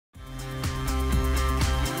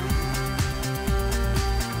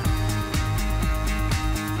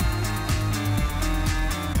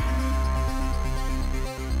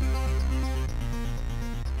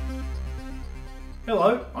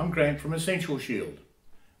Hello, I'm Grant from Essential Shield.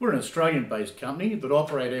 We're an Australian-based company that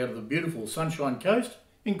operate out of the beautiful Sunshine Coast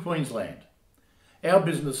in Queensland. Our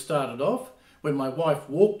business started off when my wife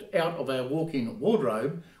walked out of our walk-in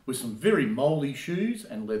wardrobe with some very mouldy shoes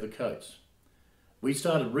and leather coats. We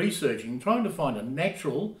started researching, trying to find a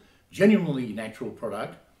natural, genuinely natural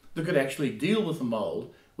product that could actually deal with the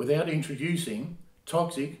mould without introducing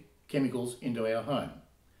toxic chemicals into our home.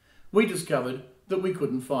 We discovered that we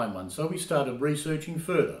couldn't find one, so we started researching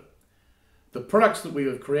further. The products that we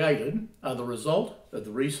have created are the result of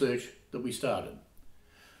the research that we started.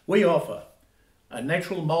 We offer a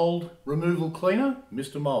natural mould removal cleaner,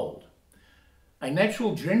 Mr. Mould, a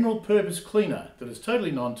natural general purpose cleaner that is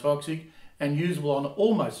totally non-toxic and usable on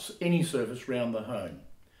almost any surface around the home.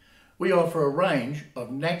 We offer a range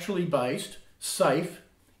of naturally based, safe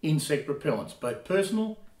insect repellents, both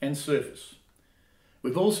personal and surface.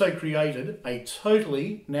 We've also created a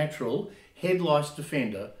totally natural head lice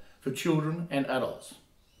defender for children and adults.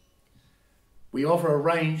 We offer a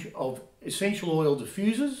range of essential oil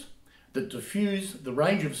diffusers that diffuse the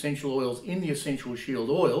range of essential oils in the Essential Shield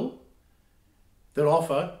oil that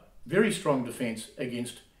offer very strong defence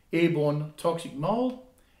against airborne toxic mould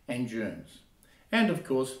and germs. And of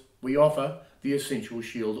course, we offer the Essential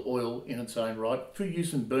Shield oil in its own right for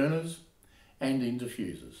use in burners and in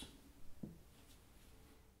diffusers.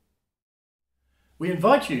 We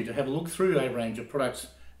invite you to have a look through our range of products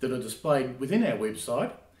that are displayed within our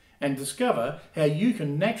website and discover how you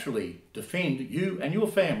can naturally defend you and your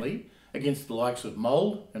family against the likes of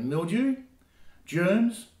mould and mildew,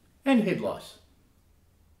 germs and head lice.